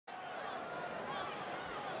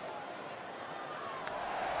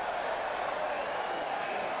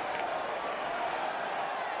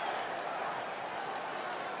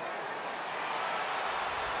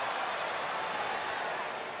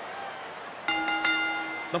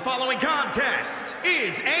The following contest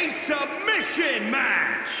is a submission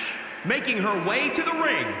match. Making her way to the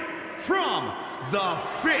ring from the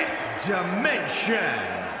fifth dimension.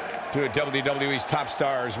 Two of WWE's top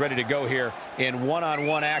stars ready to go here in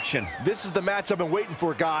one-on-one action. This is the match I've been waiting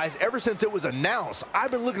for, guys. Ever since it was announced,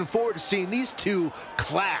 I've been looking forward to seeing these two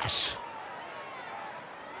clash.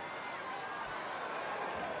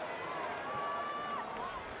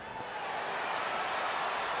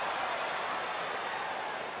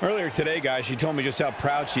 Earlier today, guys, she told me just how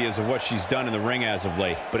proud she is of what she's done in the ring as of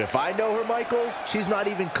late. But if I know her, Michael, she's not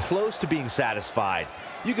even close to being satisfied.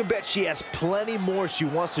 You can bet she has plenty more she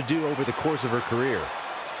wants to do over the course of her career.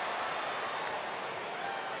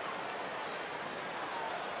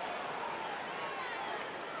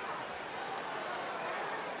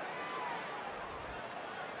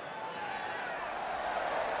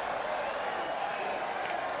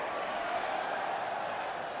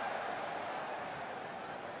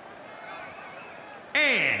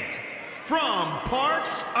 And from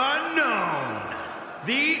parts unknown,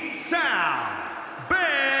 the Sarvente.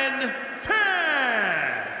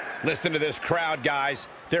 Listen to this crowd, guys.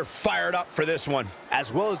 They're fired up for this one.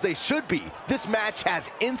 As well as they should be. This match has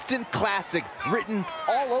instant classic written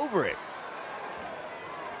all over it.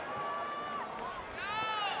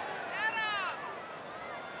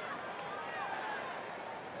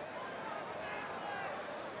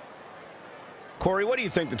 Corey, what do you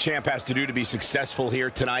think the champ has to do to be successful here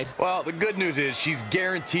tonight? Well, the good news is she's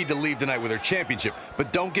guaranteed to leave tonight with her championship.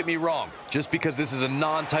 But don't get me wrong, just because this is a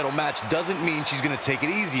non-title match doesn't mean she's going to take it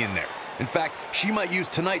easy in there. In fact, she might use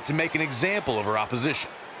tonight to make an example of her opposition.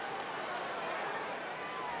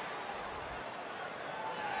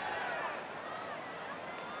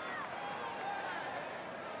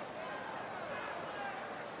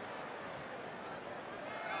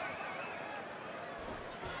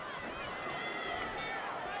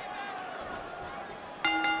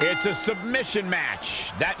 It's a submission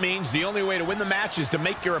match. That means the only way to win the match is to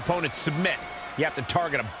make your opponent submit. You have to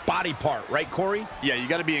target a body part, right, Corey? Yeah, you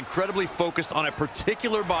got to be incredibly focused on a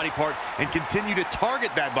particular body part and continue to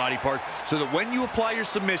target that body part so that when you apply your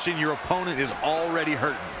submission, your opponent is already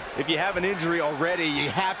hurting. If you have an injury already, you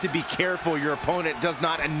have to be careful your opponent does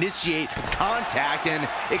not initiate contact and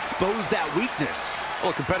expose that weakness. Well,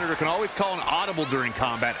 a competitor can always call an audible during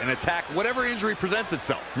combat and attack whatever injury presents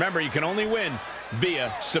itself. Remember, you can only win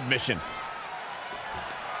via submission.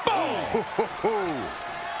 Boom!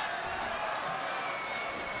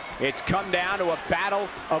 It's come down to a battle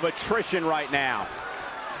of attrition right now.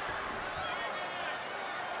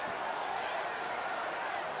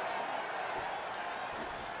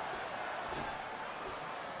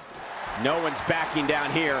 No one's backing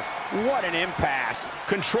down here. What an impasse.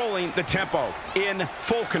 Controlling the tempo. In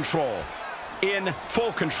full control. In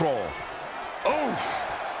full control. Oh!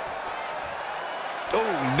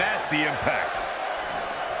 Oh, nasty impact.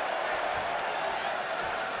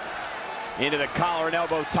 Into the collar and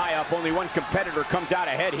elbow tie-up. Only one competitor comes out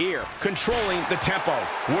ahead here. Controlling the tempo.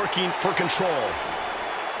 Working for control.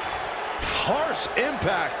 Harsh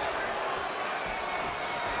impact.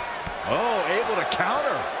 Oh, able to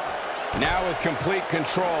counter. Now with complete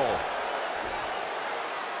control.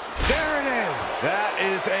 There it is. That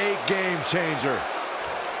is a game changer.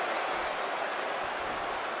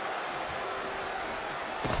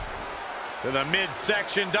 To the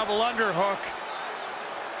midsection double underhook.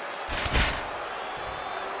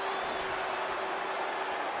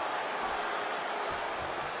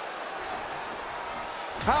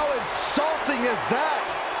 How insulting is that?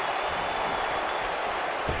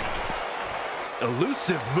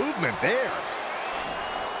 Elusive movement there.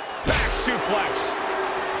 Back suplex.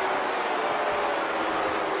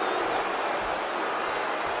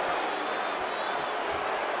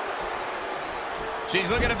 She's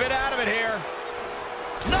looking a bit out of it here.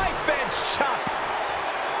 Knife edge chop.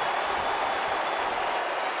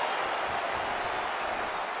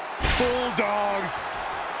 Bulldog.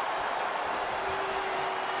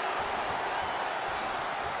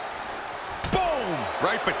 Boom!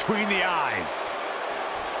 Right between the eyes.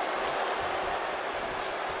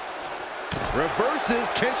 Reverses.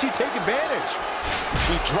 Can she take advantage?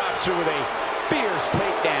 She drops her with a fierce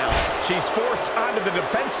takedown. She's forced onto the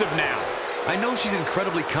defensive now. I know she's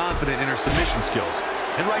incredibly confident in her submission skills,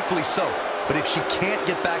 and rightfully so. But if she can't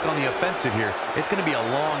get back on the offensive here, it's going to be a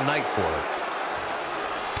long night for her.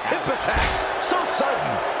 Hip attack. So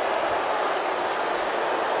sudden.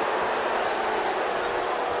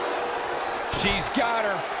 She's got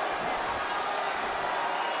her.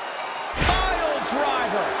 Pile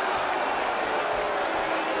driver.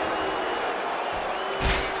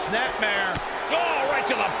 Snapmare. Oh, right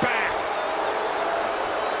to the back.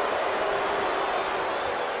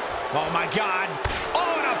 Oh, my God.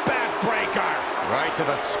 Oh, and a backbreaker. Right to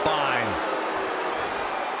the spine.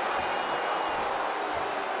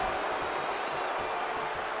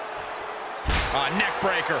 Neck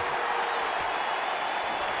breaker.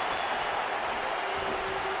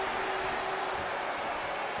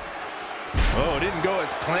 Oh, didn't go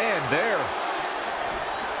as planned there.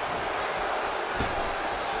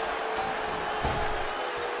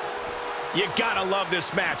 You gotta love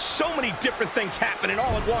this match. So many different things happening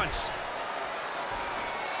all at once.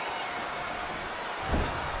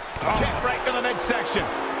 Kick right to the midsection.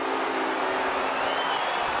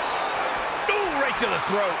 Ooh, right to the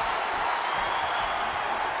throat.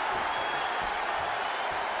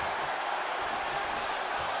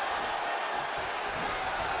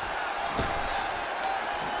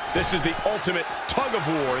 This is the ultimate tug of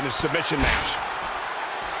war in the submission match.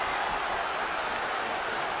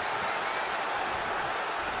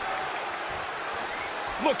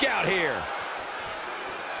 Look out here.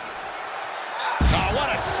 Oh,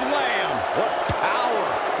 what a slam. What power.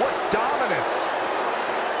 What dominance.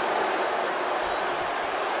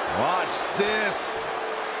 Watch this.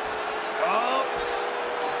 Oh.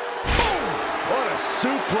 Boom. What a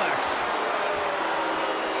suplex.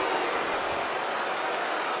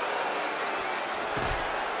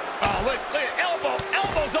 Oh, look,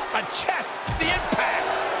 elbows off the chest, the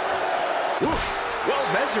impact. Ooh, well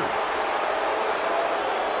measured.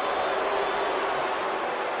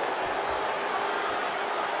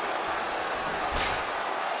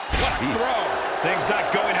 What a throw. Things not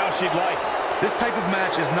going how she'd like. This type of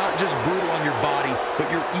match is not just brutal on your body, but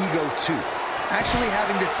your ego too. Actually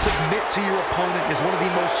having to submit to your opponent is one of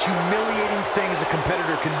the most humiliating things a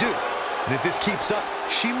competitor can do. And if this keeps up,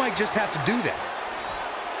 she might just have to do that.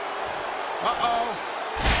 Uh-oh.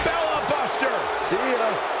 Bella Buster. See ya.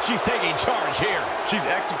 She's taking charge here. She's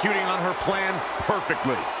executing on her plan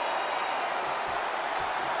perfectly.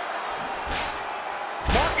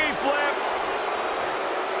 Monkey flip.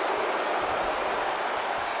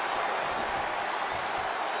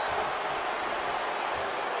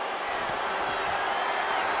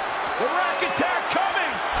 The rack attack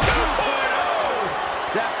coming.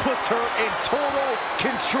 2.0. That puts her in total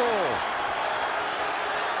control.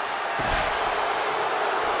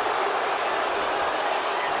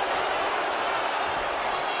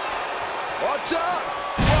 What's up?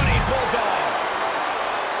 Running Bulldog.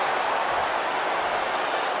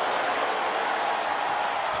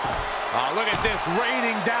 Oh, look at this,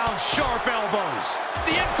 raining down sharp elbows.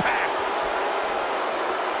 The impact.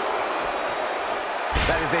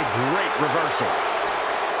 That is a great reversal.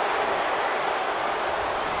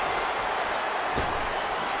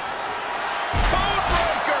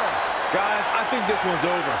 Codebreaker. Guys, I think this one's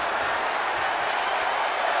over.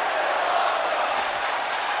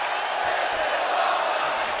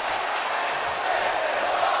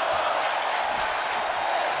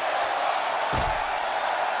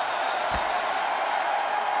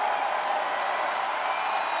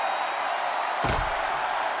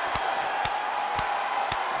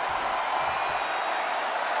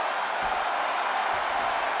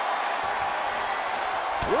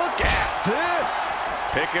 Look at this.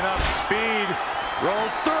 Picking up speed.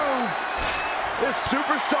 Rolls through. This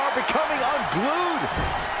superstar becoming unglued.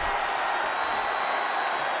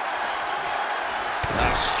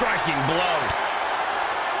 A striking blow.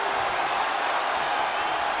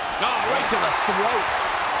 Oh, right to the throat.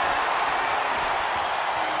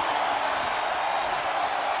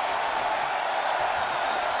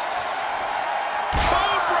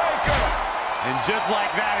 Codebreaker. And just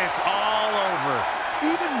like that, it's all over.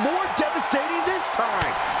 Even more devastating this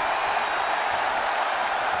time.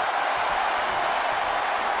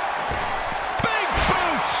 Big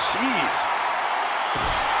boot. Jeez.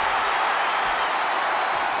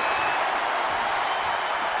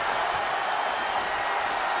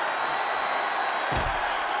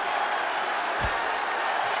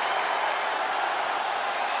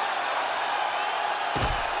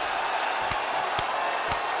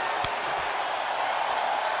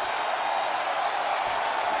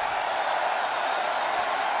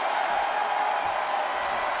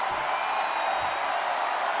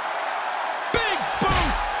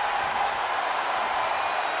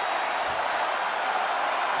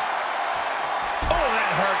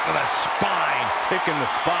 To the spine. Picking the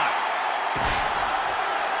spot.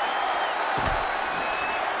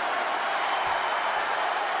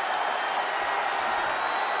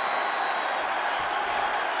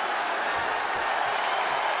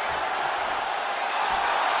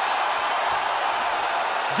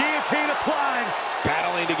 Guillotine applied.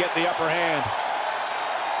 Battling to get the upper hand.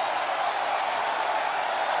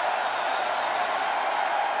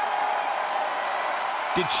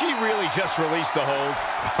 Did she really just release the hold?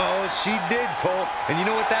 Oh, she did, Cole. And you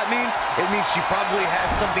know what that means? It means she probably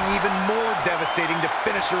has something even more devastating to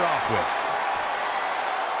finish her off with.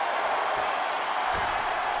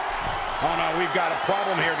 Oh, no, we've got a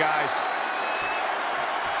problem here, guys.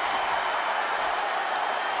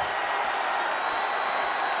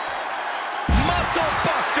 Muscle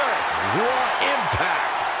buster! What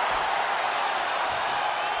impact!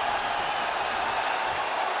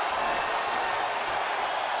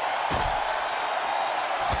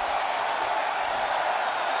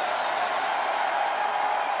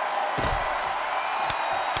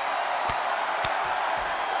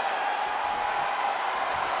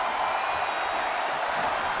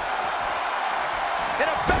 In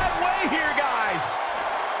a bad way here, guys.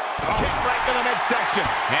 Kick right to the midsection.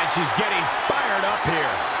 And she's getting fired up here.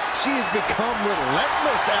 She has become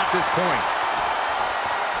relentless at this point.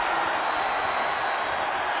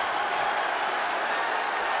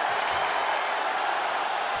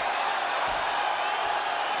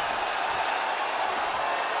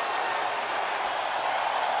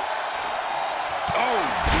 Oh,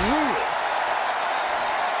 brutal.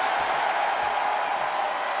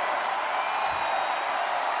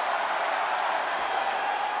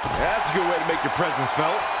 That's a good way to make your presence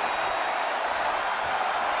felt.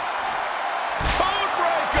 Code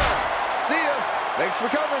breaker. See ya. Thanks for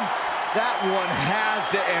coming. That one has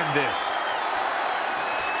to end this.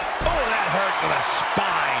 Oh, that hurt to the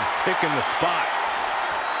spine. Picking the spot.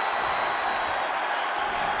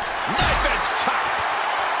 Knife edge chop.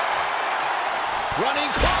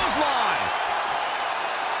 Running clothesline.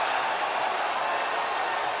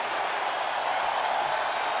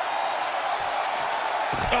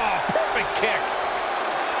 Oh, perfect kick.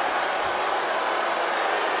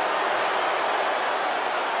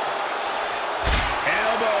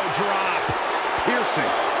 Elbow drop.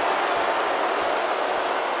 Piercing.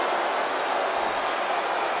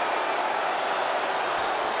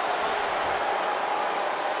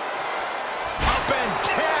 Up and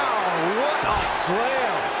down. What a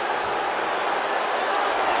slam.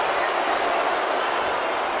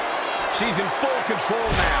 She's in full control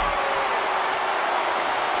now.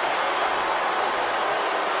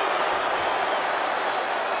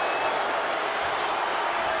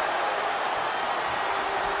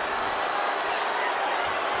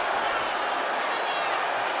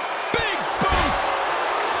 Big boot.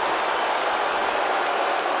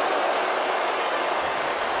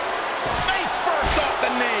 Face first off the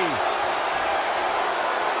knee.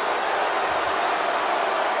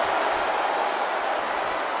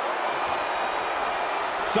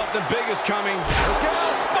 Something big is coming.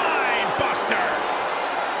 Spine buster.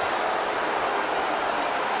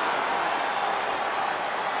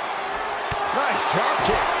 Nice drop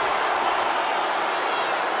kick.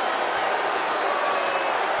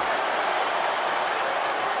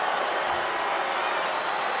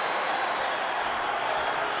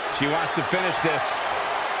 She wants to finish this.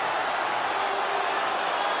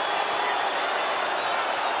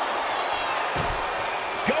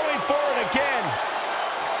 Going for it again.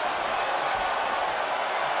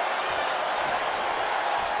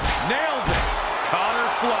 Nails it. Caught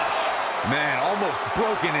her flush. Man, almost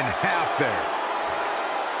broken in half there.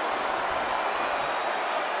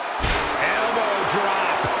 Elbow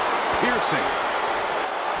drop. Piercing.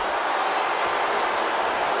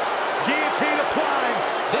 Guillotine applied.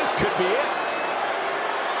 This could be it.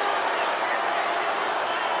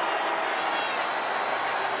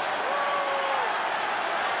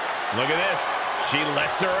 Look at this. She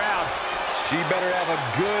lets her out. She better have a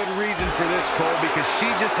good reason for this, Cole, because she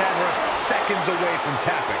just had her seconds away from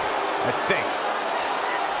tapping, I think.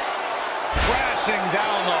 Crashing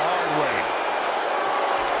down the hard way.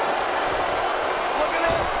 Look at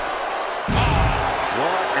this.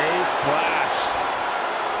 What a splash.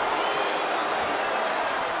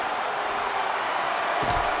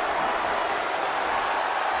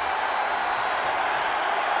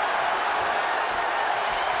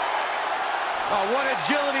 Oh, what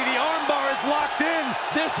agility. The armbar is locked in.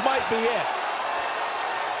 This might be it.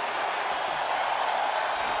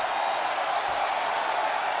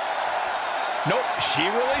 Nope, she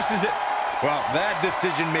releases it. Well, that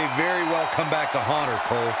decision may very well come back to haunt her,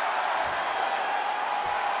 Cole.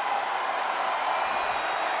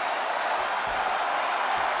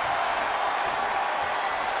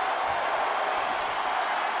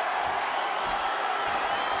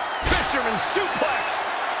 Fisherman suplex.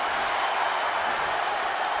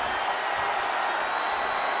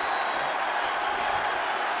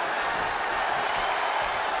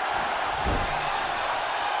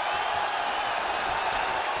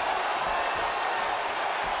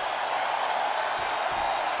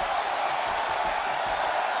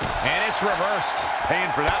 And it's reversed.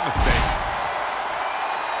 Paying for that mistake.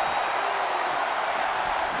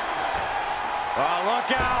 Oh, look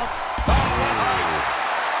out. Oh,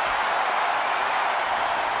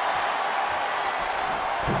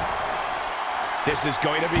 this is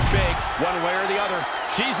going to be big, one way or the other.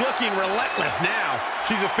 She's looking relentless now.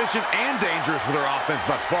 She's efficient and dangerous with her offense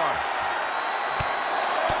thus far.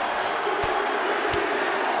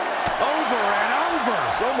 Over and over.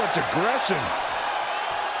 So much aggression.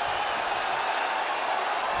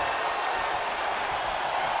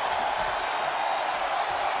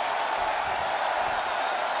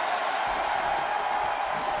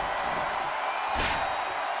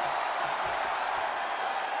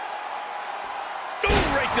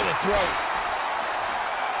 Right to the throat.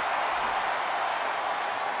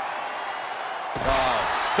 Oh,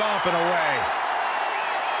 stomping away.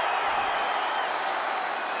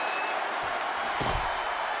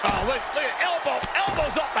 Oh, look at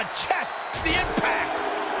elbows off the chest. The impact.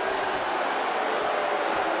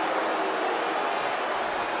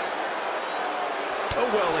 A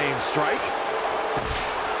well-aimed strike.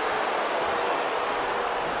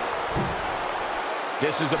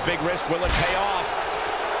 This is a big risk. Will it pay off?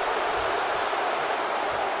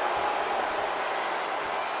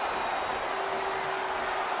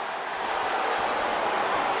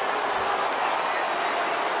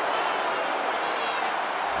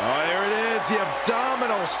 Oh, there it is, the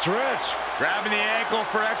abdominal stretch. Grabbing the ankle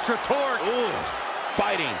for extra torque. Ooh.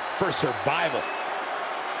 Fighting for survival.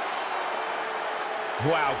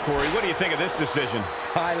 Wow, Corey, what do you think of this decision?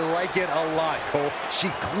 I like it a lot, Cole. She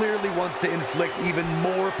clearly wants to inflict even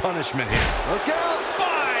more punishment here. Look out!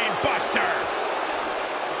 Spine buster!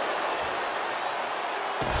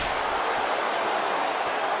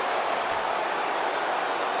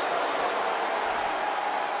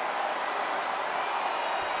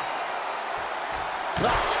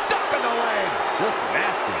 Stop in the leg! Just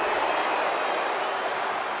nasty.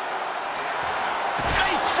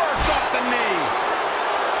 Face first off the knee!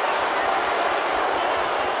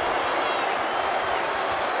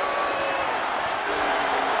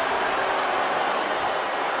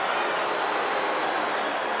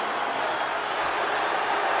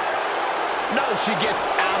 No, she gets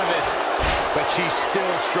out of it. But she's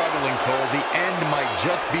still struggling, Cole. The end might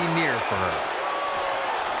just be near for her.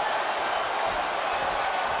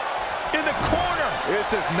 In the corner!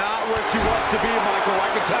 This is not where she wants to be, Michael, I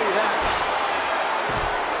can tell you that.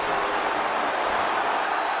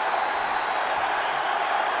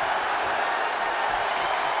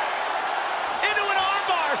 Into an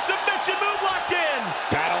armbar! Submission move locked in!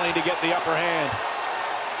 Battling to get the upper hand.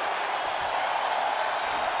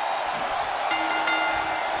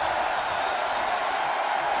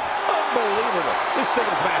 Unbelievable. This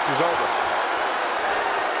singles match is over.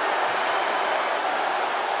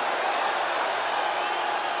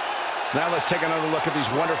 Now let's take another look at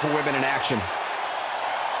these wonderful women in action.